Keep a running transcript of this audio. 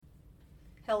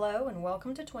Hello and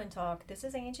welcome to Twin Talk. This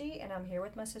is Angie and I'm here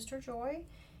with my sister Joy,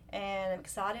 and I'm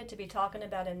excited to be talking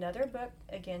about another book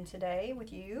again today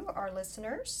with you, our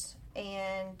listeners.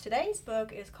 And today's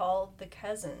book is called The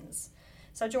Cousins.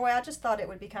 So Joy, I just thought it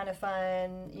would be kind of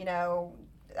fun,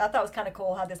 I thought it was kind of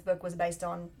cool how this book was based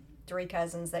on three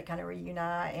cousins that kind of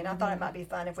reunite, and I thought it might be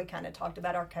fun if we kind of talked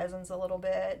about our cousins a little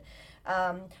bit.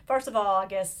 First of all, I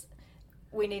guess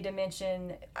we need to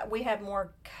mention we have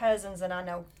more cousins than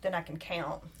I can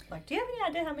count. Like, do you have any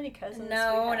idea how many cousins we No,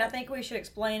 have? and I think we should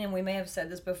explain, and we may have said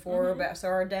this before, but so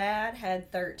our dad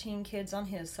had 13 kids on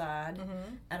his side,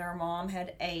 and our mom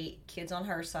had 8 kids on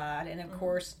her side, and of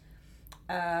course,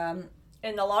 and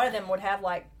a lot of them would have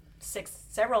like 6.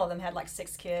 Several of them had like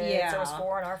 6 kids. Yeah. There was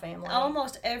 4 in our family.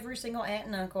 almost every single aunt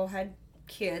and uncle had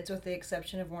kids, with the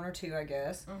exception of 1 or 2, I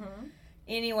guess.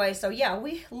 Anyway, so yeah,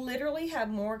 we literally have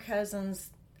more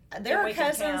cousins. There are we can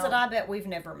cousins count. that I bet we've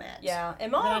never met. Yeah,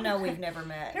 and That I Mom, know we've never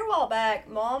met. here a while back,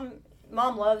 Mom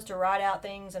loves to write out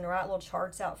things and write little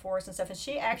charts out for us and stuff. And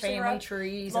she actually Family wrote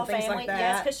trees little and things family, like that.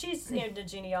 yes, because she's into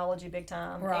genealogy big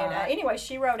time. Right. And anyway,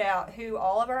 she wrote out who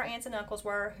all of our aunts and uncles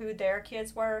were, who their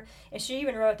kids were, and she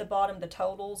even wrote at the bottom the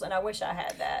totals. And I wish I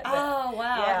had that. But, Oh,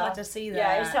 wow. yeah. I'd like to see that.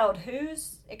 Yeah, it told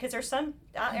who's, because there's some,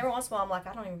 every once in a while I'm like,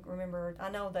 I don't even remember. I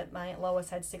know that my Aunt Lois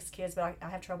had 6 kids, but I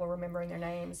have trouble remembering their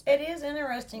names. It is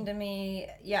interesting to me.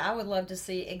 Yeah, I would love to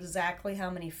see exactly how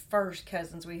many first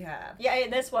cousins we have. Yeah,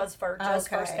 and this was for just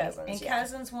first cousins. And yeah.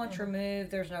 cousins once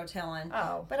removed, there's no telling.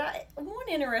 Oh. But one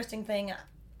interesting thing,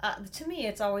 to me,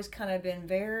 it's always kind of been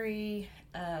very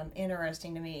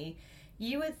interesting to me.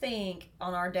 You would think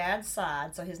on our dad's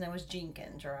side, so his name was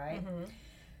Jenkins, right?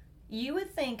 You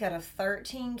would think out of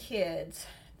 13 kids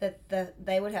that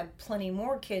they would have plenty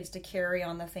more kids to carry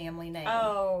on the family name.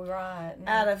 Oh, right.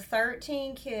 Out of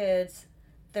 13 kids,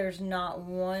 there's not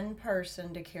one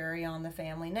person to carry on the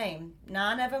family name.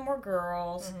 9 of them were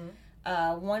girls.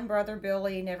 One brother,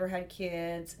 Billy, never had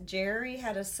kids. Jerry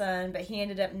had a son, but he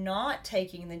ended up not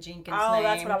taking the Jenkins name. Oh,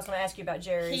 that's what I was going to ask you about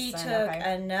Jerry's He son. took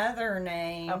Okay. another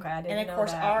name. Okay, I didn't And of know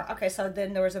course, that. so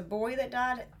then there was a boy that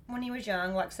died when he was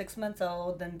young, like 6 months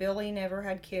old. Then Billy never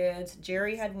had kids.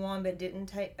 Jerry had one, but didn't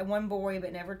take one boy,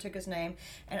 but never took his name.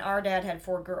 And our dad had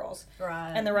 4 girls.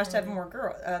 Right. And the rest of them were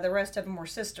the rest of them were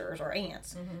sisters or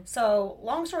aunts. So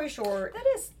long story short, That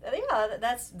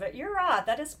is, but you're right.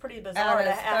 That is pretty bizarre Out of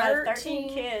to have 13 13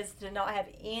 kids to not have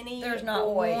any there's not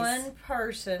boys. one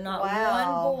person, not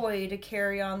Wow. one boy to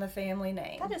carry on the family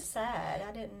name. That is sad.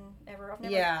 I've never,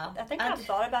 Yeah. I think I've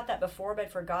thought about that before,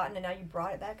 but forgotten, and now you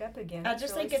brought it back up again. I That's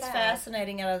just really think it's sad.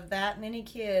 fascinating. Out of that many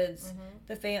kids,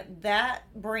 that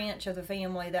branch of the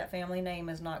family, that family name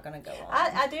is not going to go on.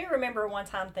 I do remember one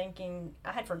time thinking,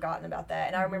 I had forgotten about that,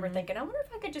 and I remember thinking, I wonder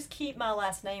if I could just keep my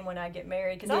last name when I get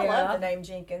married, because I love the name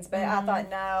Jenkins, but I thought,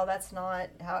 no, that's not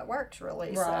how it works,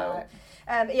 really. Right.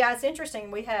 So, yeah, it's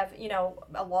interesting. We have,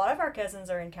 a lot of our cousins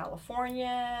are in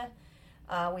California.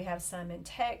 We have some in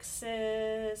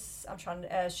Texas. I'm trying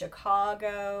to,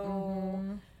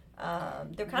 Chicago.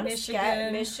 They're kind of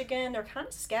Michigan. They're kind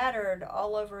of scattered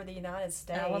all over the United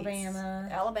States.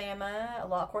 Alabama. A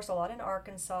lot in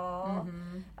Arkansas.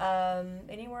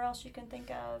 Anywhere else you can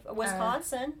think of?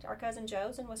 Wisconsin. Our cousin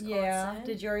Joe's in Wisconsin. Yeah.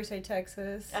 Did you already say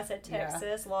Texas? I said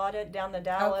Texas. Yeah. A lot of down the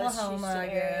Dallas, Oklahoma, Houston I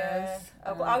area. guess.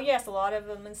 Oh yes, a lot of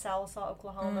them in Sallisaw,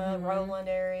 Oklahoma, Roland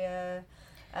area.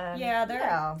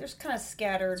 They're just kind of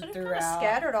scattered so they're throughout. kind of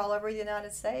scattered all over the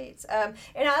United States.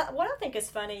 What I think is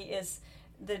funny is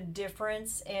the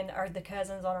difference in the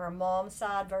cousins on our mom's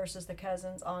side versus the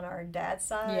cousins on our dad's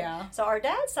side. Yeah. So our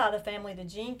dad's side of the family, the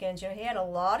Jenkins, he had a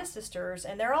lot of sisters,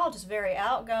 and they're all just very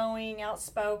outgoing,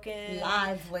 outspoken,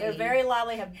 lively. They're very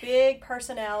lively, have big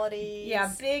personalities.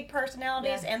 Yeah, big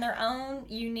personalities and their own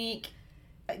unique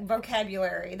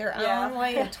vocabulary, their own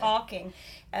way of talking.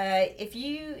 If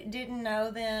you didn't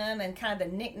know them and kind of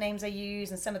the nicknames they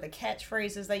use and some of the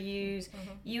catchphrases they use,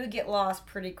 you would get lost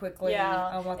pretty quickly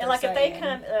on what they're saying. If they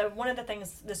come, one of the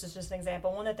things, this is just an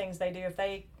example, one of the things they do, if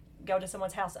they go to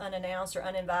someone's house unannounced or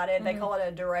uninvited, they call it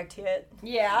a direct hit.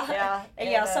 Yeah.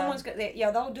 Someone's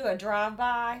they'll do a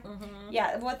drive-by.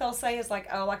 Yeah, what they'll say is like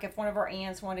if one of our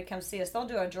aunts wanted to come see us, they'll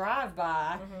do a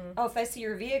drive-by. Oh, if they see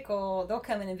your vehicle, they'll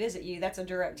come in and visit you. That's a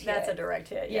direct hit. That's a direct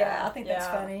hit, yeah. I think that's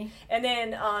funny. And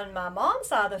then on my mom's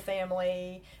side of the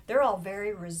family, they're all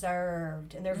very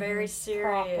reserved, and they're very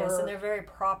serious, proper. and they're very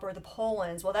proper. The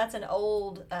Polans, well, that's an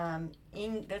old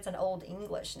that's an old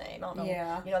English name. I don't know.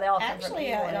 Yeah. They all come Actually,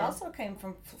 from England. it also came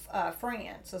from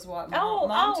France, is what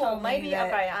Mom told maybe, me. That,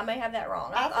 okay, I may have that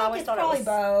wrong. I think always it's thought probably it was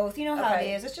both. You know how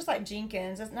okay. it is. It's just like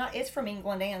Jenkins. It's from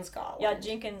England and Scotland. Yeah,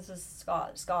 Jenkins is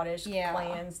Scottish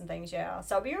clans and things. Yeah,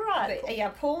 so you're right. But, yeah,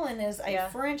 Pullen is a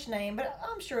French name, but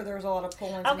I'm sure there's a lot of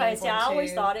Pullens in England. Okay, see, I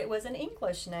always thought it was an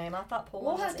English name. I thought Pullen.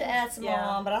 We'll have to ask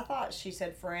Mom, but I thought she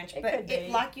said French. It but could be.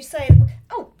 like you said,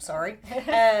 sorry.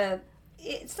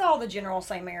 It's all the general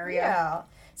same area. Yeah.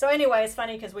 So anyway, it's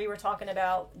funny because we were talking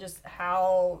about just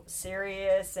how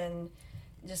serious and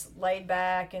just laid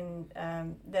back and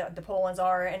the Pullens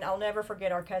are. And I'll never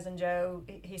forget our cousin Joe.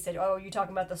 He said, "Oh, you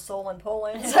talking about the Solon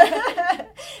Pullens?"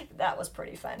 That was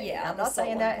pretty funny. Yeah, I'm not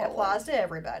saying that applies to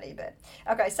everybody, but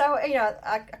okay. So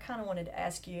I kind of wanted to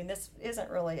ask you, and this isn't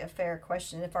really a fair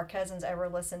question, if our cousins ever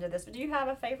listen to this, but do you have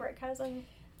a favorite cousin?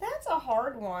 That's a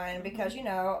hard one because,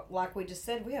 like we just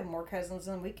said, we have more cousins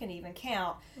than we can even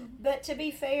count. Mm-hmm. But to be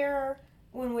fair,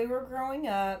 when we were growing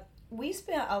up, we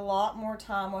spent a lot more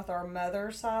time with our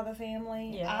mother's side of the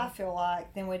family, I feel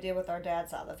like, than we did with our dad's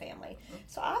side of the family. Mm-hmm.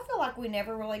 So I feel like we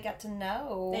never really got to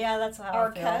know that's how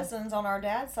our cousins on our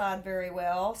dad's side very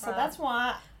well. So that's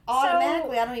why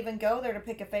automatically I don't even go there to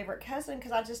pick a favorite cousin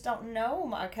because I just don't know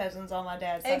my cousins on my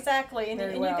dad's side. Exactly. And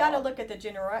you got to look at the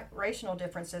generational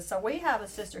differences. So we have a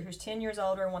sister who's 10 years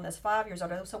older and one that's 5 years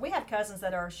older. So we have cousins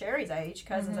that are Sherry's age,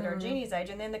 cousins that are Jeannie's age,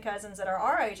 and then the cousins that are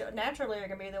our age naturally are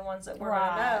going to be the ones that we're going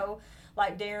to know,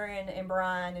 like Darren and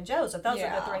Brian and Joseph. Those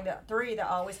are the three that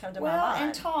always come to my mind. Well,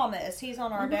 and Thomas, he's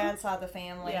on our dad's side of the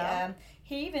family. Yeah.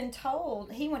 He went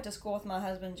to school with my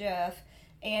husband Jeff.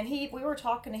 And we were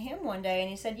talking to him one day, and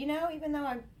he said, even though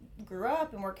I grew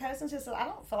up and we're cousins, he said, I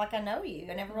don't feel like I know you.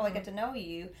 I never really get to know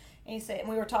you. And he said, and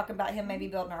we were talking about him maybe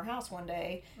building our house one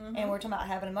day, and we were talking about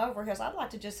having him over. He goes, I'd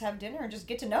like to just have dinner and just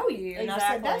get to know you. And I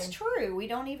said, that's true. We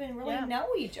don't even really know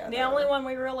each other. The only one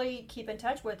we really keep in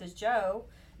touch with is Joe.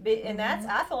 And that's,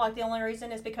 I feel like the only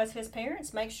reason is because his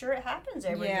parents make sure it happens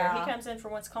every year. He comes in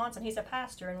from Wisconsin. He's a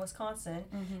pastor in Wisconsin.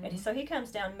 And so he comes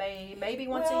down maybe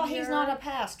once a year. Well, he's not a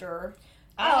pastor.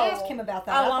 I asked him about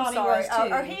that. I'm sorry. He was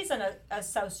too. Or he's an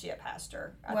associate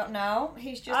pastor. Well, no,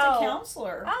 he's just a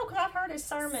counselor. Oh, because I've heard his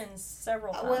sermons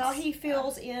several times. Well, he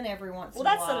fills in every once in a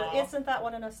while. Isn't that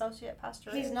what an associate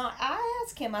pastor is? He's not. I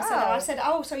asked him. I said,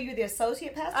 so you're the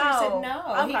associate pastor? He said, no.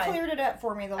 Okay. He cleared it up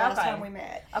for me the last time we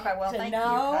met. Okay, well, thank you.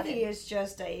 No, he is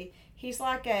just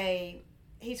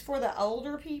he's for the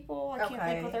older people. I can't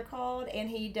think what they're called. And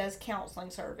he does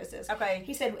counseling services. Okay.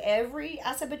 He said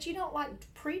I said, but you don't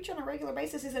preach on a regular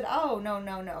basis? He said, oh, no.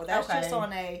 That's just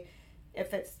on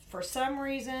if it's for some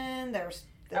reason, the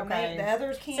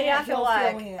others can't. See, I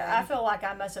feel like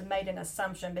I must have made an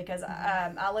assumption because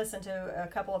I listened to a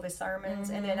couple of his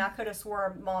sermons, and then I could have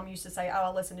swore Mom used to say,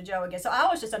 "Oh, I listened to Joe again." So I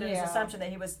was just under this assumption that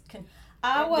he was doing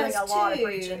a lot of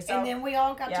preaching. So, and then we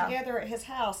all got together at his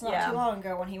house not too long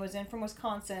ago when he was in from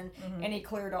Wisconsin, and he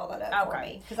cleared all that up for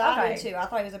me because I did too. I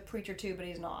thought he was a preacher too, but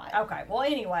he's not. Okay. Well,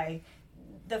 anyway,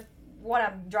 what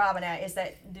I'm driving at is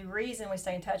that the reason we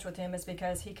stay in touch with him is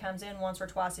because he comes in once or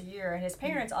twice a year, and his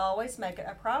parents always make it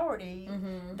a priority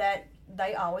that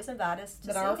they always invite us to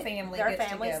that our family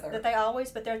gets together. That they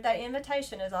always, but that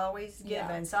invitation is always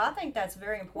given. So I think that's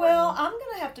very important. Well, I'm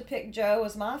going to have to pick Joe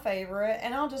as my favorite,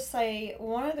 and I'll just say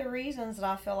one of the reasons that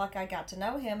I feel like I got to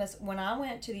know him is when I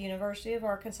went to the University of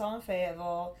Arkansas in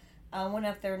Fayetteville. I went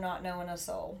up there not knowing a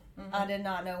soul. I did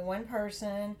not know one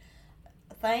person.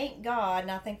 Thank God,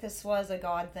 and I think this was a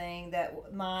God thing, that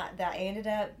I ended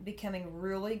up becoming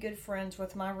really good friends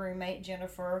with my roommate,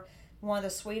 Jennifer, one of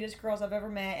the sweetest girls I've ever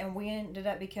met, and we ended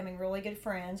up becoming really good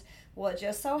friends. Well, it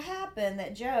just so happened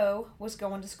that Joe was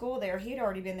going to school there. He'd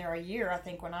already been there a year, I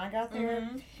think, when I got there.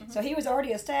 So he was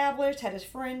already established, had his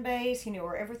friend base, he knew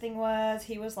where everything was.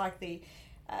 He was like the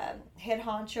head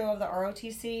honcho of the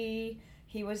ROTC.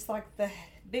 He was like the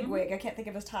bigwig. I can't think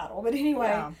of his title, but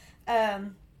anyway.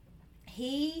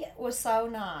 He was so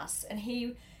nice, and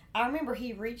I remember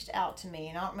he reached out to me,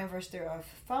 and I don't remember if it was through a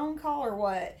phone call or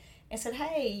what, and said,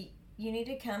 hey, you need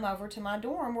to come over to my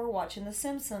dorm. We're watching The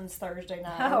Simpsons Thursday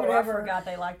night. Or whatever. I forgot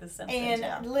they like The Simpsons.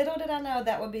 And little did I know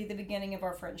that would be the beginning of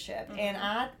our friendship. And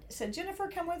I said, Jennifer,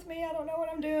 come with me. I don't know what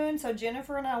I'm doing. So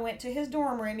Jennifer and I went to his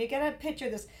dorm room. You got to picture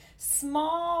this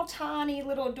small, tiny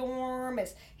little dorm.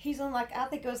 He's in I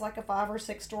think it was like a 5 or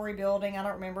 6 story building. I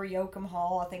don't remember. Yoakum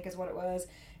Hall, I think is what it was.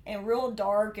 And real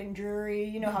dark and dreary.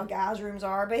 You know how guys' rooms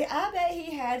are. But I bet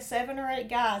he had 7 or 8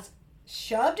 guys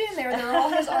shoved in there. They're all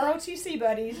his ROTC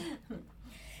buddies.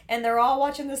 And they're all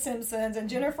watching The Simpsons. And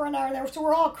Jennifer and I are there. So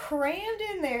we're all crammed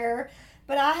in there.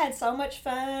 But I had so much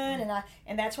fun,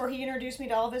 and that's where he introduced me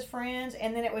to all of his friends,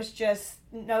 and then it was just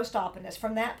no stopping us.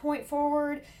 From that point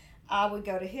forward, I would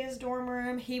go to his dorm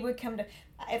room. He would come to,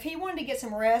 if he wanted to get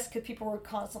some rest, because people were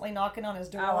constantly knocking on his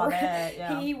door, I bet,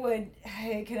 yeah. he would,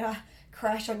 hey, can I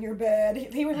crash on your bed?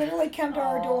 He would literally come to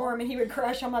our dorm, and he would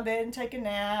crash on my bed and take a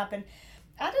nap, and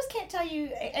I just can't tell you.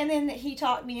 And then he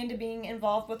talked me into being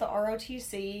involved with the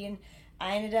ROTC, and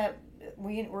I ended up,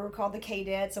 we were called the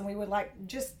K-Dets, and we would like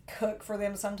just cook for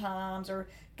them sometimes or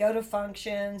go to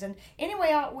functions. And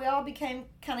anyway, we all became,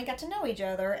 kind of got to know each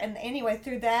other. And anyway,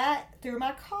 through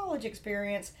my college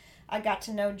experience, I got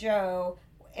to know Joe.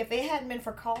 If it hadn't been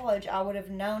for college, I would have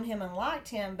known him and liked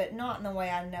him, but not in the way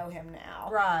I know him now.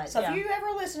 Right. So if you ever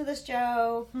listen to this,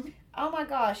 Joe, oh my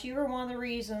gosh, you were one of the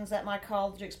reasons that my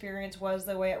college experience was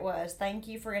the way it was. Thank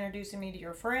you for introducing me to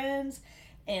your friends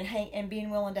and being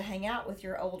willing to hang out with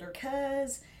your older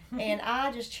cuz. And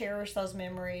I just cherish those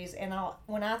memories. And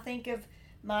when I think of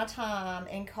my time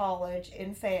in college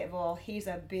in Fayetteville, he's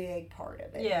a big part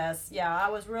of it. Yes, yeah. I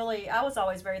was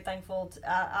always very thankful.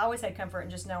 I always had comfort in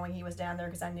just knowing he was down there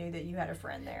because I knew that you had a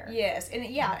friend there. Yes, and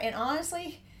and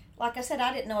honestly, like I said,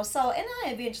 I didn't know a soul. And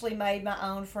I eventually made my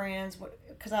own friends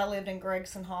because I lived in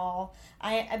Gregson Hall.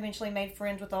 I eventually made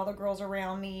friends with all the girls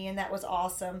around me, and that was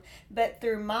awesome. But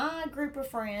through my group of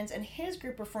friends and his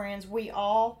group of friends, we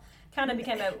all kind of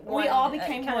became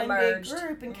one big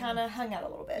group and kind of hung out a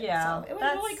little bit. Yeah, so it was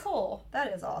really cool.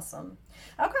 That is awesome.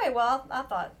 Okay, well, I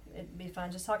thought it'd be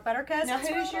fun just to talk about our cousins. Now,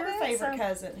 who's your favorite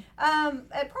cousin?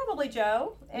 Probably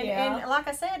Joe. And like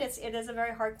I said, it is a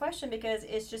very hard question because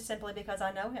it's just simply because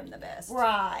I know him the best.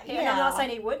 Right. And I'm not saying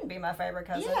he wouldn't be my favorite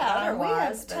cousin. Yeah,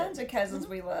 otherwise, we have tons of cousins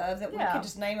we love that we could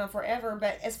just name them forever.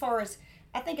 But as far as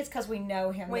I think it's because we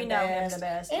know him the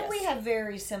best. And we have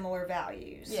very similar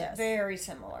values. Yes. Very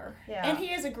similar. Yeah. And he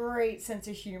has a great sense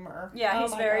of humor. Yeah,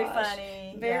 he's very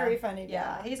funny. Very funny guy.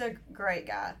 Yeah, he's a great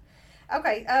guy.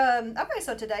 Okay,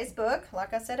 so today's book,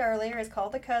 like I said earlier, is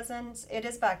called The Cousins. It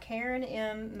is by Karen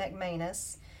M.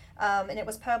 McManus. And it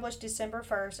was published December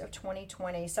 1st of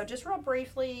 2020. So just real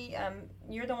briefly,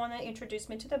 you're the one that introduced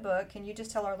me to the book. Can you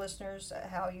just tell our listeners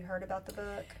how you heard about the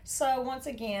book? So once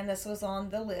again, this was on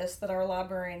the list that our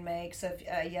librarian makes of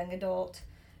young adult.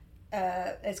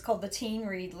 It's called the Teen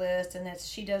Read List, and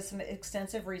she does some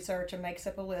extensive research and makes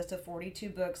up a list of 42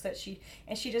 books that she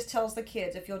just tells the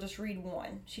kids, if you'll just read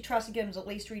one. She tries to get them to at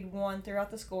least read one throughout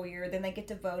the school year. Then they get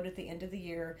to vote at the end of the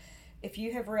year. If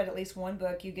you have read at least one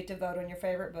book, you get to vote on your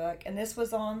favorite book. And this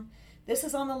is on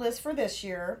the list for this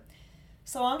year.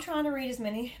 So I'm trying to read as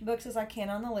many books as I can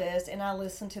on the list, and I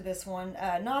listened to this one,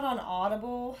 not on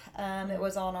Audible. It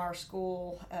was on our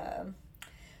school.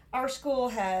 Our school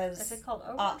has... Is it called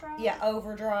Overdrive?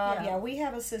 Overdrive. Yeah, we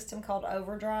have a system called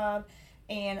Overdrive.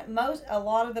 And a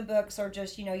lot of the books are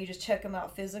just, you just check them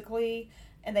out physically.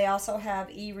 And they also have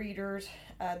e-readers,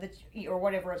 or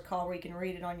whatever it's called, where you can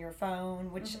read it on your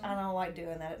phone, which I don't like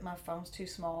doing that. My phone's too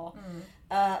small.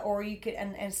 Or you could,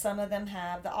 and some of them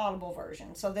have the Audible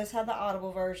version. So this had the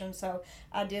Audible version, so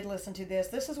I did listen to this.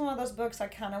 This is one of those books I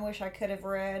kind of wish I could have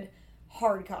read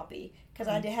hard copy, because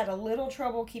I had a little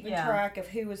trouble keeping track of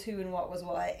who was who and what was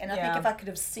what. And I think if I could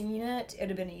have seen it, it would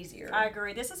have been easier. I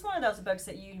agree. This is one of those books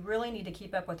that you really need to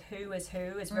keep up with who is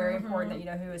who. It's very important that you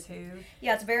know who is who.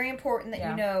 Yeah, it's very important that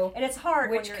you know, and it's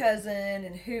hard which cousin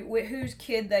and whose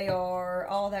kid they are.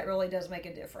 All that really does make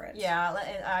a difference. Yeah,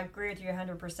 and I agree with you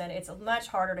 100%. It's much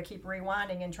harder to keep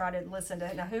rewinding and try to listen to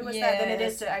who was that than it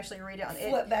is to actually read it.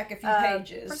 Flip back a few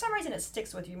pages. For some reason, it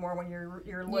sticks with you more when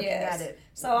you're looking at it.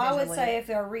 So visually. I would say if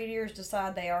our readers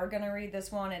decide they are going to read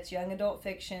this one, it's young adult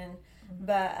fiction.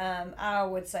 But I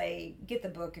would say get the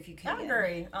book if you can. I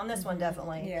agree on this one,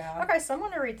 definitely. Yeah. Okay, so I'm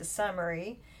going to read the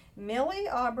summary. Millie,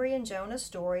 Aubrey, and Jonah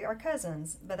Story are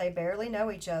cousins, but they barely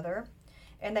know each other,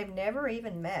 and they've never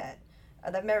even met.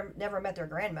 They've never met their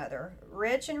grandmother.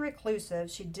 Rich and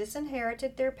reclusive, she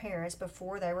disinherited their parents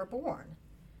before they were born.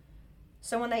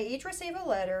 So when they each receive a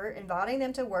letter inviting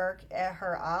them to work at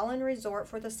her island resort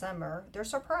for the summer, they're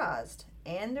surprised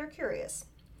and they're curious.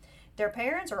 Their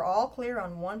parents are all clear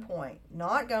on one point.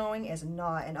 Not going is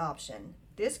not an option.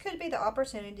 This could be the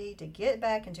opportunity to get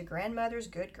back into grandmother's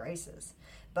good graces.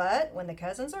 But when the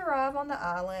cousins arrive on the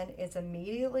island, it's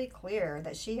immediately clear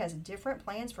that she has different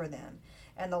plans for them.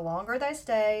 And the longer they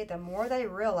stay, the more they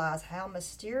realize how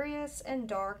mysterious and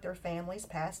dark their family's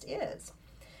past is.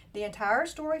 The entire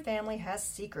Story family has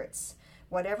secrets.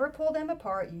 Whatever pulled them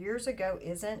apart years ago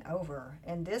isn't over.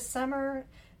 And this summer,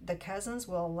 the cousins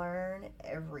will learn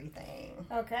everything.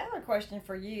 Okay, I have a question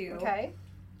for you. Okay.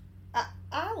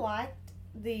 I liked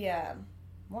the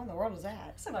What in the world is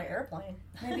that? It's like an airplane.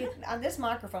 Maybe this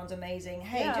microphone's amazing.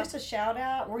 Hey, Yeah. just a shout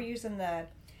out. We're using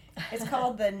it's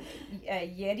called the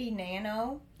Yeti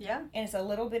Nano. Yeah. And it's a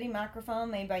little bitty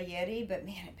microphone made by Yeti, but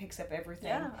man, it picks up everything.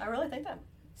 Yeah, I really think that.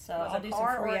 So Was I'll it do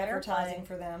car some or free an advertising airplane?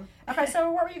 for them. Okay,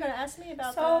 so what were you going to ask me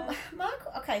about So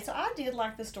that? so I did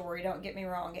like the story, don't get me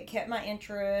wrong. It kept my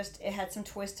interest. It had some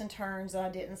twists and turns that I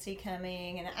didn't see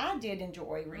coming, and I did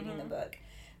enjoy reading the book.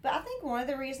 But I think one of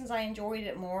the reasons I enjoyed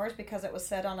it more is because it was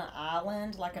set on an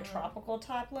island, like a tropical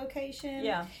type location.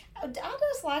 Yeah. I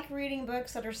just like reading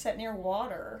books that are set near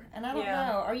water, and I don't Yeah.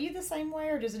 know. Are you the same way,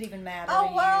 or does it even matter? Oh,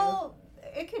 to well,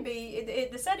 it could be.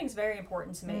 The setting's very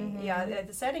important to me. Mhm. Yeah,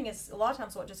 the setting is a lot of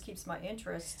times what just keeps my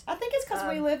interest. I think it's because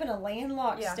we live in a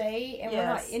landlocked yeah. state and we're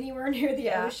not Yes. anywhere near the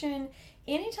Yeah. ocean.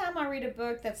 Anytime I read a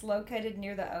book that's located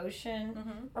near the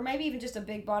ocean, or maybe even just a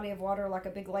big body of water like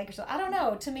a big lake or something, I don't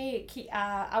know. To me,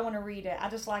 I want to read it. I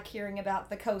just like hearing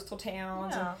about the coastal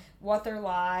towns and what they're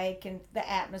like and the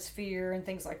atmosphere and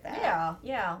things like that. Yeah,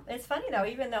 yeah. It's funny though,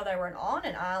 even though they were on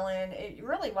an island, it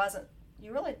really wasn't.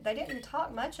 They didn't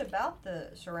talk much about the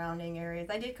surrounding areas.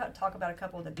 They did talk about a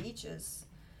couple of the beaches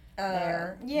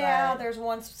there. Yeah, but, there's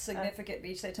one significant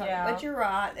beach they talk yeah. about. But you're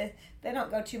right. They don't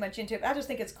go too much into it. I just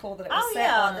think it's cool that it was Oh set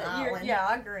on an yeah, island. yeah,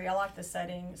 I agree. I like the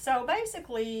setting. So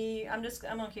basically, I'm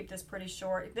gonna keep this pretty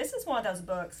short. This is one of those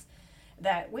books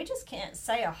that we just can't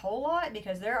say a whole lot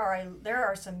because there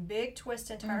are some big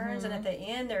twists and turns, and at the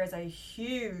end there is a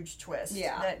huge twist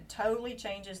that totally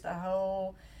changes the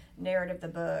whole narrative of the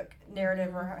book,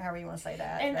 or however you want to say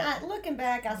that. And looking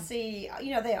back, I see,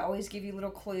 they always give you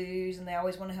little clues, and they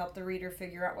always want to help the reader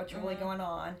figure out what's really going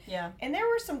on. Yeah. And there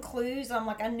were some clues. I'm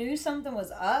like, I knew something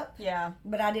was up. Yeah.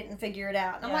 But I didn't figure it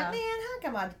out. And I'm like, man, how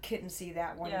come I couldn't see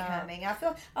that one coming? I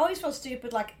always feel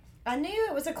stupid. Like, I knew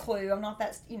it was a clue. I'm not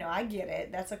that, I get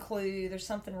it. That's a clue. There's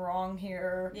something wrong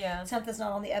here. Yeah. Something's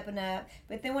not on the up and up.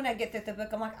 But then when I get through the book,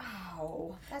 I'm like,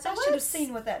 oh, I So should have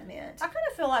seen what that meant. I kind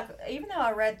of feel like, even though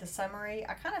I read the summary,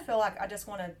 I kind of feel like I just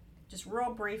want to just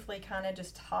real briefly kind of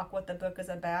just talk what the book is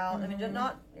about. I mean, just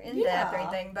not in depth or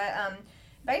anything, but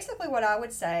basically what I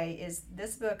would say is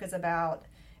this book is about,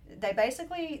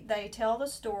 they tell the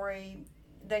story.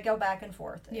 They go back and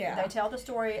forth. Yeah. They tell the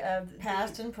story of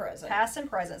past and present. Past and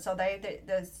present. So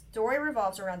the story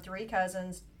revolves around 3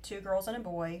 cousins, 2 girls and a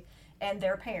boy, and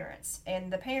their parents.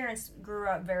 And the parents grew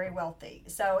up very wealthy.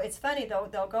 So it's funny though.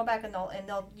 They'll go back and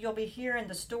you'll be hearing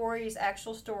the stories,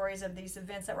 actual stories of these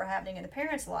events that were happening in the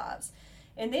parents' lives.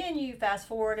 And then you fast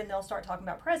forward and they'll start talking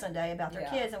about present day, about their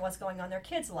kids and what's going on in their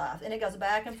kids' life. And it goes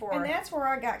back and forth. And that's where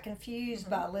I got confused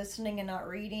by listening and not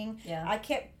reading. Yeah. I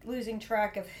kept losing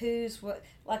track of who's what,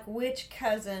 like which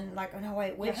cousin, like, oh no,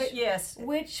 wait, which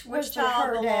was child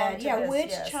her belonged dad. to Yeah, this, which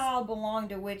yes. child belonged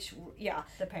to which,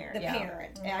 the parent. The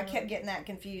parent. And I kept getting that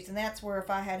confused. And that's where if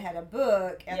I had a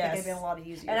book, I think it'd been a lot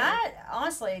easier. And I,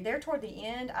 honestly, there toward the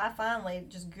end, I finally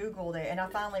just Googled it. And I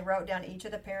finally wrote down each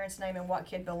of the parents' name and what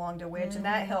kid belonged to which. And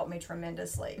that helped me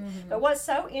tremendously. But what's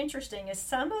so interesting is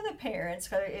some of the parents,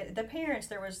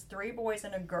 there was 3 boys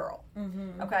and a girl,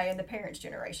 okay, in the parents'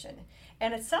 generation.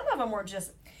 And some of them were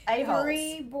just a-holes.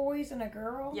 3 boys and a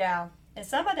girl? Yeah. And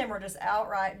some of them were just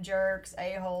outright jerks,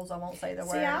 a-holes, I won't say the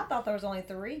word. See, I thought there was only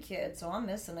 3 kids, so I'm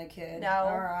missing a kid. No.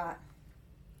 All right.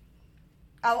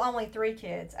 Oh, only 3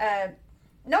 kids.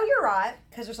 No, you're right.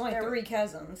 Because there's only 3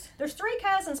 cousins. There's 3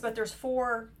 cousins, but there's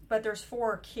 4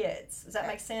 kids. Does that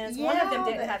make sense? Yeah, one of them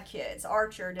didn't have kids.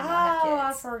 Archer did not have kids.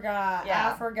 I forgot.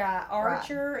 Yeah. I forgot.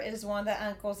 Archer is one of the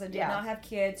uncles that did not have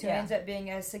kids who Yeah. ends up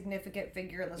being a significant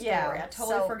figure in the story. Yeah. I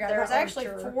totally forgot There about was actually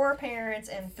Archer. 4 parents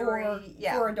and 3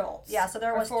 4 adults. Yeah, so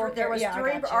there was 3 Archer,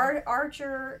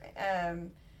 well,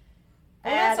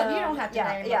 that's Adam, you don't have to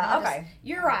name them. Yeah, okay.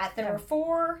 You're right. There were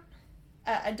 4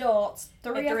 adults.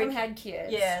 3 of them had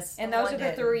kids. Yes. And those one are the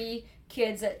didn't. 3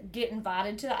 kids that get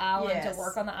invited to the island Yes. to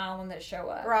work on the island that show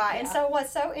up. Right. Yeah. And so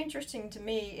what's so interesting to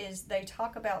me is they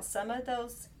talk about some of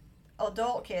those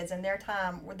adult kids in their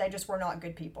time, they just were not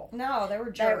good people. No, they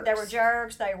were jerks. They were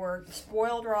jerks. They were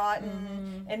spoiled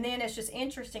rotten. And then it's just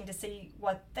interesting to see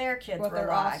what their kids What were their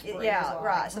like. offspring was Yeah, like.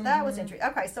 right. So that was interesting.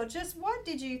 Okay, so just what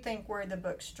did you think were the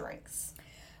book's strengths?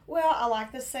 Well, I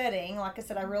like the setting. Like I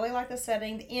said, I really like the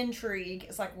setting. The intrigue.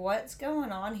 It's like, what's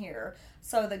going on here?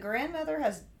 So the grandmother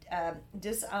has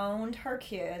disowned her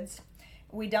kids.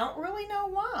 We don't really know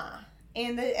why.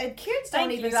 And the kids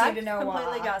don't even seem to know why. I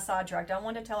completely got sidetracked. I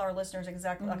want to tell our listeners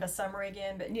exactly like a summary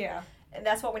again, but yeah. And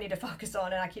that's what we need to focus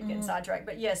on, and I keep getting sidetracked.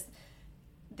 But yes,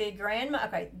 the grandma.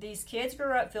 Okay, these kids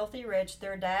grew up filthy rich.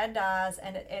 Their dad dies,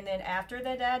 and then after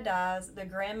the dad dies, the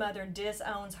grandmother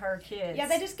disowns her kids. Yeah,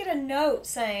 they just get a note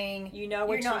saying, "You know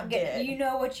what you did. You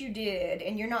know what you did,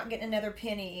 and you're not getting another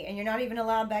penny, and you're not even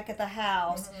allowed back at the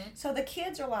house." So the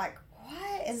kids are like,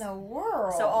 "What in the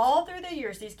world?" So all through the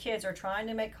years, these kids are trying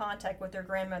to make contact with their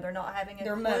grandmother, not having a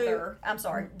clue. Mother. I'm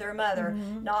sorry, their mother,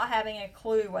 not having a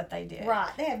clue what they did.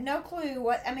 Right. They have no clue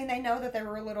what. I mean, they know that they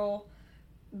were little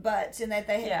butts, and that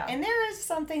they. Yeah. And there is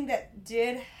something that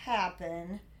did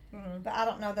happen, but I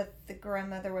don't know that the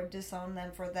grandmother would disown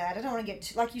them for that. I don't want to get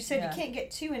too, like you said, you can't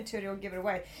get too into it; it'll give it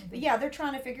away. But yeah, they're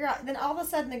trying to figure out. Then all of a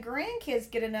sudden, the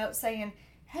grandkids get a note saying,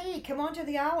 "Hey, come on to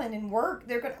the island and work.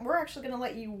 We're actually going to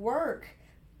let you work."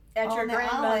 At your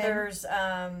grandmother's, she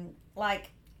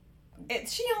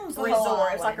owns the resort. whole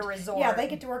island. It's like a resort. Yeah, they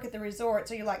get to work at the resort.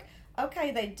 So you're like,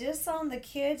 okay, they disown the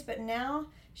kids, but now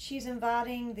she's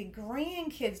inviting the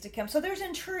grandkids to come. So there's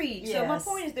intrigue. Yes. So my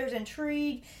point is, there's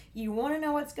intrigue. You want to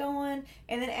know what's going,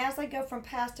 and then as they go from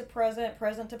past to present,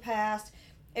 present to past,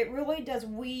 it really does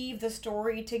weave the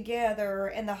story together,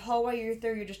 and the whole way you're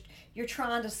through, you're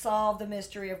trying to solve the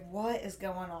mystery of what is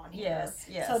going on here. Yes.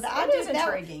 So It is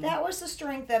intriguing. That was the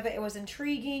strength of it. It was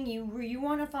intriguing. You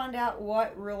want to find out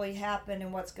what really happened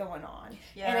and what's going on.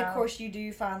 Yeah. And of course, you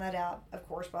do find that out, of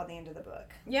course, by the end of the book.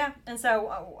 Yeah, and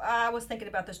so I was thinking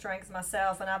about the strengths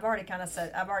myself, and I've already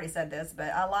said this, but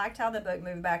I liked how the book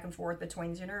moved back and forth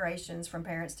between generations, from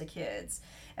parents to kids.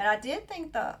 And I did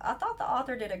think I thought the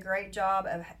author did a great job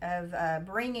of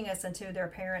bringing us into their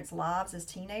parents' lives as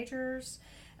teenagers.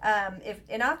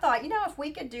 And I thought, if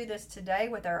we could do this today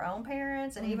with our own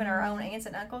parents and even our own aunts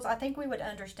and uncles, I think we would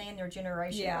understand their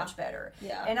generation much better.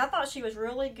 Yeah. And I thought she was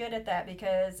really good at that,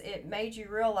 because it made you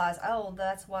realize, oh,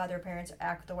 that's why their parents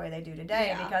act the way they do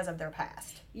today, because of their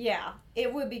past. Yeah,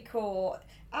 it would be cool.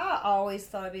 I always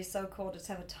thought it'd be so cool to just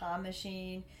have a time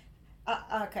machine.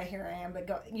 Okay, here I am,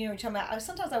 but you're talking about,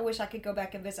 sometimes I wish I could go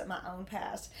back and visit my own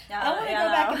past. I want to go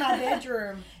back in my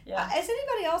bedroom. Is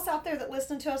anybody else out there that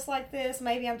listening to us like this?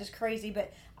 Maybe I'm just crazy,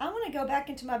 but I want to go back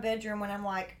into my bedroom when I'm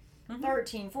like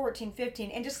 13, 14,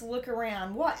 15, and just look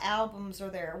around. What albums are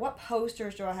there? What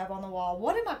posters do I have on the wall?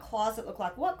 What did my closet look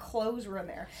like? What clothes were in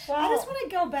there? Well, I just want to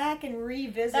go back and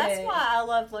revisit. That's why I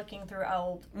love looking through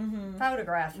old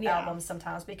photograph albums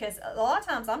sometimes, because a lot of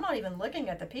times I'm not even looking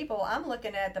at the people. I'm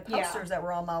looking at the posters that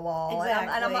were on my wall.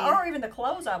 Exactly. Or even the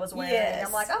clothes I was wearing. Yes.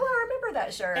 I'm like, oh, I remember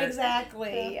that shirt.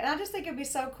 Exactly. And I just think it'd be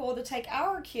so cool to take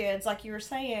our kids, like you were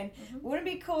saying, wouldn't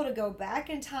it be cool to go back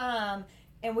in time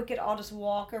and we could all just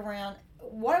walk around?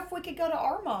 What if we could go to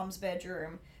our mom's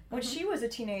bedroom when she was a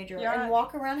teenager and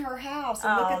walk around her house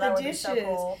and look at the dishes, so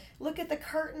cool. Look at the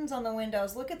curtains on the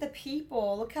windows, look at the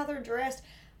people, look how they're dressed.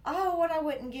 Oh, what I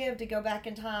wouldn't give to go back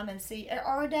in time and see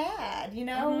our dad,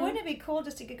 Wouldn't it be cool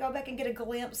just to go back and get a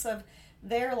glimpse of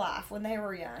their life when they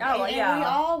were young? Oh, and we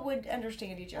all would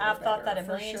understand each other. I've thought that a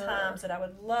million times, that I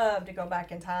would love to go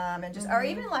back in time and just, or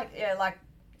even like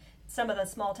some of the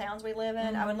small towns we live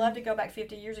in. I would love to go back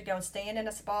 50 years ago and stand in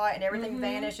a spot and everything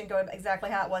vanish and go exactly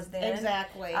how it was then.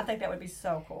 Exactly. I think that would be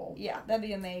so cool. Yeah, that'd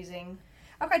be amazing.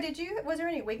 Okay, was there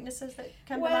any weaknesses that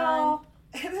come to mind? Well,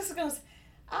 this is going to...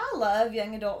 I love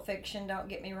young adult fiction, don't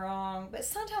get me wrong, but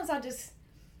sometimes I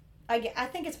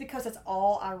think it's because it's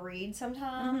all I read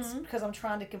sometimes, because I'm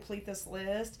trying to complete this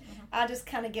list. I just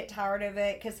kind of get tired of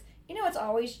it, because, it's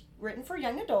always written for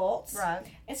young adults. Right.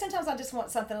 And sometimes I just want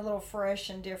something a little fresh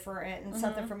and different, and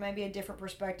something from maybe a different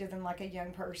perspective than like a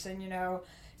young person,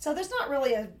 So there's not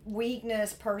really a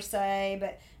weakness per se,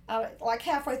 but like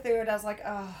halfway through it, I was like,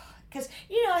 oh, because,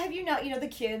 the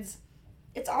kids,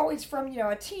 it's always from,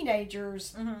 a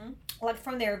teenager's, like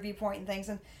from their viewpoint and things.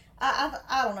 And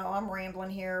I don't know, I'm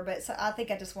rambling here, but I think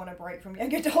I just want to break from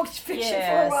young adult fiction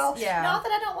for a while. Yeah. Not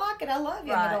that I don't like it, I love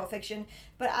young adult fiction,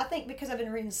 but I think because I've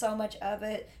been reading so much of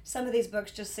it, some of these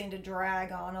books just seem to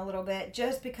drag on a little bit,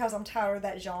 just because I'm tired of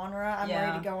that genre. I'm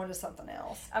ready to go into something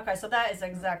else. Okay, so that is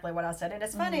exactly what I said. And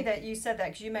it's funny that you said that,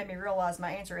 because you made me realize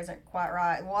my answer isn't quite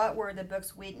right. What were the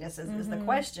book's weaknesses is the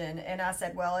question. And I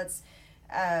said, well, it's...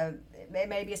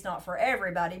 maybe it's not for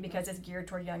everybody because it's geared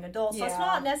toward young adults. So it's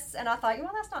not and I thought,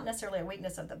 well, that's not necessarily a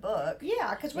weakness of the book.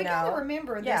 Yeah, because we got to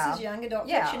remember this is young adult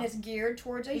fiction. It's geared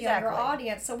towards a younger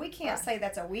audience, so we can't say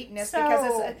that's a weakness,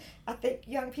 because I think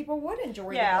young people would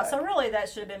enjoy the book. So really that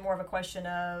should have been more of a question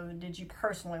of, did you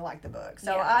personally like the book?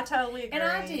 So I totally agree. And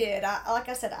I did. Like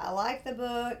I said, I like the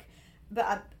book.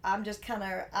 But I'm just kind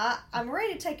of, I'm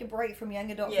ready to take a break from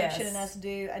young adult fiction and us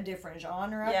do a different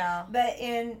genre. Yeah. But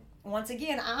in once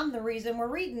again, I'm the reason we're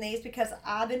reading these because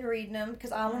I've been reading them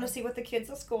because I want to see what the kids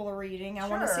at school are reading. I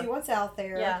want to see what's out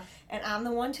there. Yeah. And I'm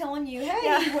the one telling you,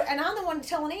 hey, and I'm the one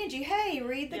telling Angie, hey,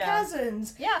 read the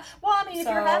Cousins. Yeah. Well, I mean, if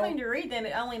you're having to read them,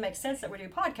 it only makes sense that we do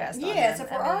podcasts on them. Yes,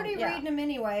 if we're already reading them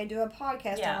anyway, do a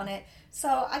podcast on it. So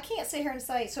I can't sit here and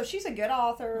say, so she's a good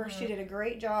author. She did a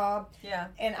great job. Yeah.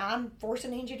 And I'm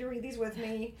forcing Angie to read these with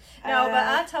me. No, but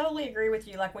I totally agree with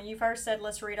you. Like when you first said,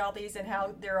 let's read all these and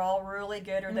how they're all really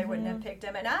good or they wouldn't have picked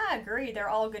them. And I agree, they're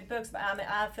all good books, but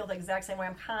I feel the exact same way.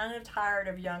 I'm kind of tired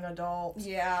of young adults.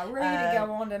 Yeah, ready to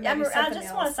go on to maybe something I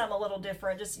just want something a little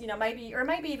different. Just, maybe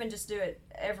even just do it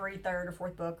every third or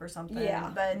fourth book or something. Yeah.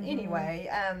 But anyway.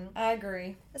 I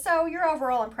agree. So your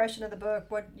overall impression of the book,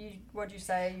 what'd you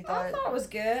say you thought? I thought it was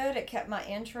good. It kept my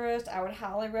interest. I would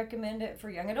highly recommend it for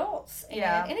young adults.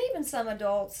 And even some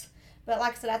adults. But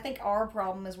like I said, I think our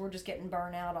problem is we're just getting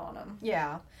burnt out on them.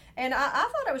 Yeah. And I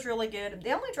thought it was really good.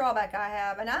 The only drawback I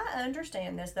have, and I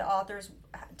understand this, the authors,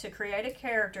 to create a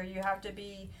character, you have to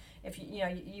be, if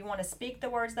you want to speak the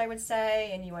words they would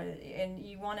say, and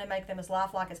you want to make them as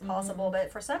lifelike as possible.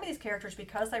 But for some of these characters,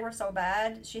 because they were so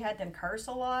bad, she had them curse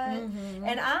a lot,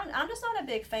 and I'm just not a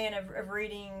big fan of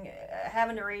reading,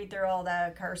 having to read through all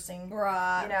that cursing,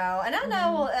 right? And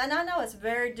I know it's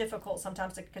very difficult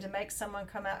sometimes to make someone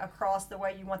come out across the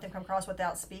way you want them to come across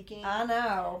without speaking. I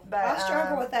know, but I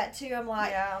struggle with that too. I'm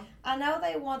like, I know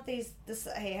they want this.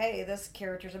 Hey, this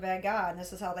character's a bad guy, and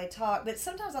this is how they talk. But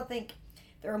sometimes I think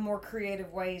there are more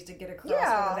creative ways to get across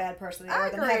what a bad person they are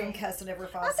than having cussing every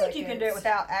 5 seconds. I think you can do it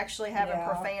without actually having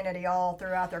profanity all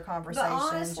throughout their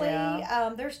conversations. But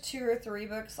honestly, there's 2 or 3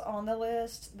 books on the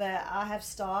list that I have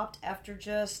stopped after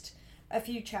just a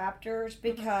few chapters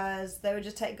because they would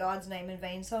just take God's name in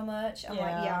vain so much. I'm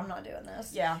like, I'm not doing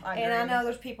this. Yeah, I agree. And I know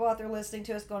there's people out there listening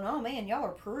to us going, oh man, y'all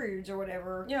are prudes or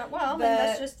whatever. Yeah, well,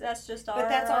 that's just our... But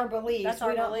that's our belief. We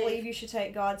don't belief. believe you should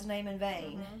take God's name in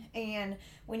vain. And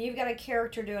when you've got a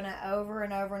character doing it over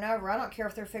and over and over, I don't care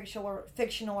if they're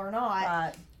fictional or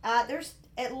not. Right. There's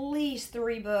at least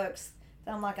 3 books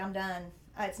that I'm like, I'm done.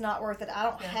 It's not worth it. I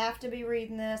don't have to be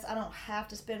reading this. I don't have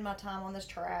to spend my time on this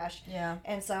trash. Yeah.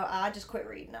 And so I just quit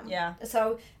reading them. Yeah.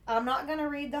 So I'm not going to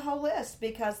read the whole list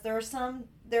because there are some...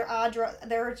 There are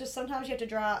just sometimes you have to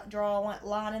draw a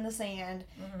line in the sand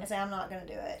and say I'm not going to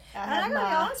do it. I'm going to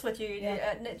be honest with you.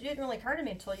 It didn't really occur to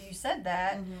me until you said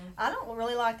that. I don't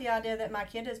really like the idea that my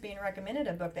kid is being recommended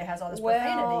a book that has all this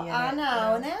profanity in it. I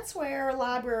know, and that's where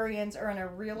librarians are in a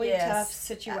really tough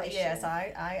situation. Yes,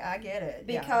 I get it.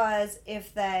 Because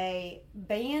if they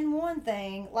ban one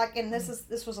thing, like, and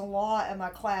this was a lot in my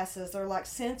classes, they're like,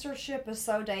 censorship is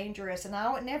so dangerous, and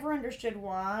I never understood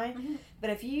why. But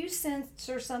if you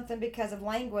censor something because of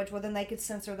language, well, then they could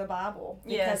censor the Bible.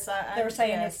 Because they're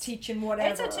saying it's teaching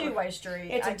whatever. It's a two-way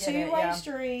street. It's a two-way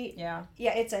street. Yeah.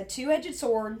 Yeah, it's a two-edged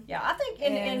sword. Yeah, I think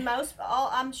in most,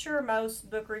 I'm sure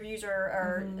most book reviews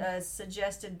are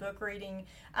suggested book reading.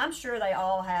 I'm sure they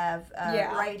all have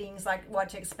ratings, like what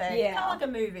to expect. Kind of like a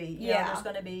movie. You know, there's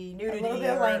going to be nudity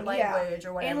or language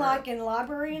or whatever. And like in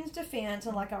librarians' defense,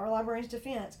 and like our librarians'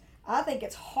 defense, I think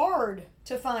it's hard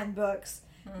to find books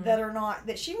that are not,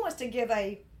 that she wants to give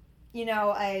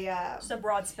just a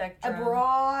broad spectrum.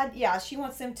 She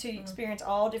wants them to experience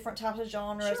all different types of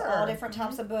genres, all different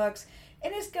types of books.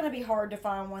 And it's going to be hard to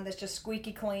find one that's just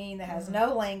squeaky clean, that has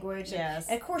no language. Yes.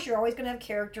 And of course, you're always going to have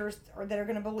characters that are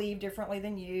going to believe differently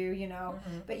than you,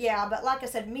 But but like I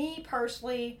said, me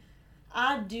personally,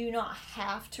 I do not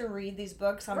have to read these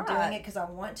books. I'm doing it because I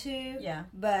want to. Yeah.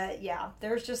 But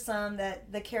there's just some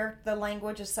that the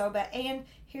language is so bad. And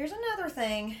here's another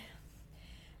thing.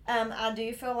 I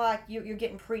do feel like you're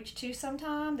getting preached to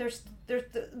sometimes. There's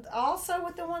also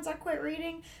with the ones I quit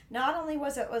reading, not only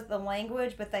was the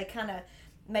language, but they kind of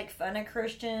make fun of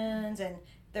Christians, and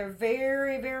they're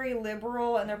very, very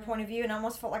liberal in their point of view, and I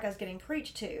almost felt like I was getting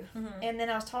preached to. And then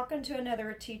I was talking to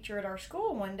another teacher at our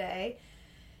school one day,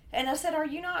 and I said, are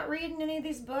you not reading any of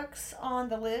these books on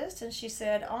the list? And she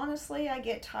said, honestly, I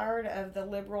get tired of the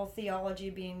liberal theology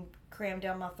being crammed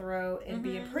down my throat and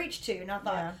being preached to. And I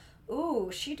thought, ooh,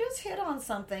 she just hit on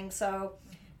something. So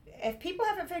if people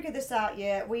haven't figured this out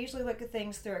yet, we usually look at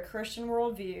things through a Christian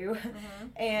worldview.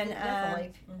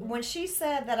 And when she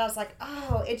said that, I was like,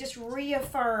 oh, it just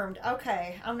reaffirmed,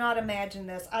 okay, I'm not imagining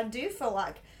this. I do feel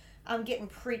like I'm getting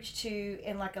preached to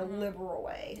in like a liberal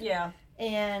way. Yeah.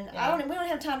 And we don't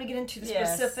have time to get into the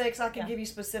specifics. I can give you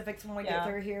specifics when we get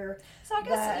through here. So I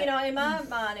guess, in my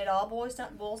mind, it all boils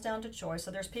down to choice. So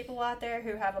there's people out there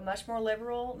who have a much more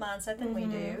liberal mindset than we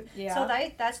do. Yeah. So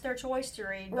that's their choice to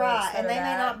read books. Right, and they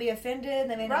may not be offended.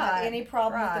 They may not have any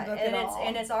problem with the book at all.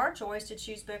 And it's our choice to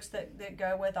choose books that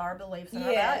go with our beliefs and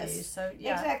our values. So,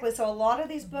 exactly. So a lot of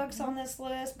these books on this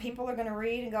list, people are going to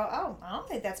read and go, oh, I don't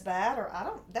think that's bad, or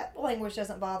that language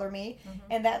doesn't bother me.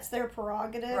 And that's their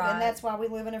prerogative, and that's why we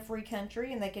live in a free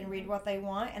country, and they can read what they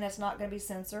want, and it's not going to be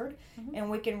censored, and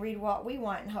we can read what we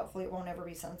want, and hopefully it won't ever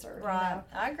be censored. Right.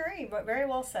 I agree, but very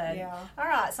well said. Yeah. All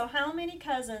right, so how many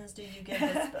cousins do you give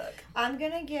this book? I'm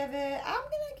going to give it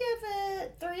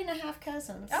 3.5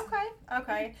 cousins. Okay. I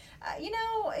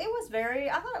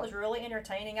thought it was really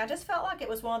entertaining. I just felt like it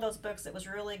was one of those books that was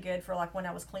really good for like when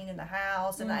I was cleaning the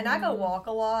house, and I go walk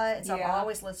a lot, so I'm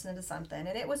always listening to something,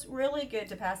 and it was really good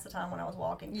to pass the time when I was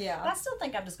walking. Yeah. But I still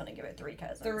think I'm just going to give it 3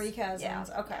 cousins. 3 cousins. Yeah.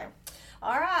 Okay.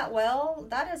 All right. Well,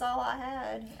 that is all I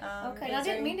had. Okay. I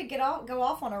didn't mean to go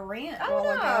off on a rant.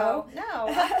 No.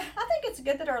 I think it's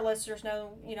good that our listeners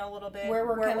know, a little bit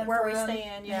where we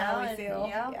stand. Yeah. How we feel.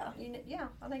 Yeah.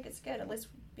 I think it's good. At least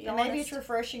be and honest. maybe it's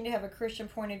refreshing to have a Christian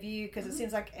point of view, because it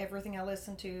seems like everything I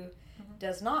listen to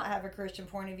does not have a Christian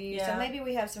point of view. So maybe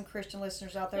we have some Christian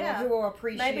listeners out there who will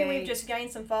appreciate. Maybe we've just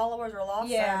gained some followers or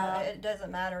lost some. It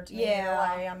doesn't matter to me either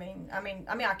way. I mean,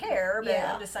 I care, but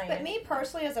I'm just saying. But me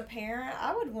personally, as a parent,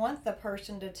 I would want the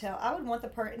person to tell. I would want the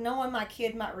person, knowing my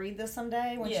kid might read this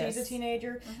someday when she's a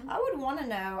teenager. I would want to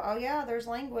know. Oh yeah, there's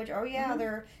language. Oh yeah,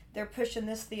 they're pushing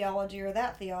this theology or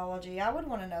that theology. I would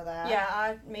want to know that.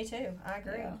 Yeah, me too. I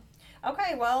agree. Yeah.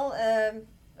 Okay, well,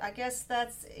 I guess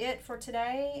that's it for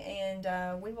today,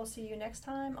 and we will see you next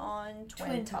time on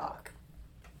Twin Talk.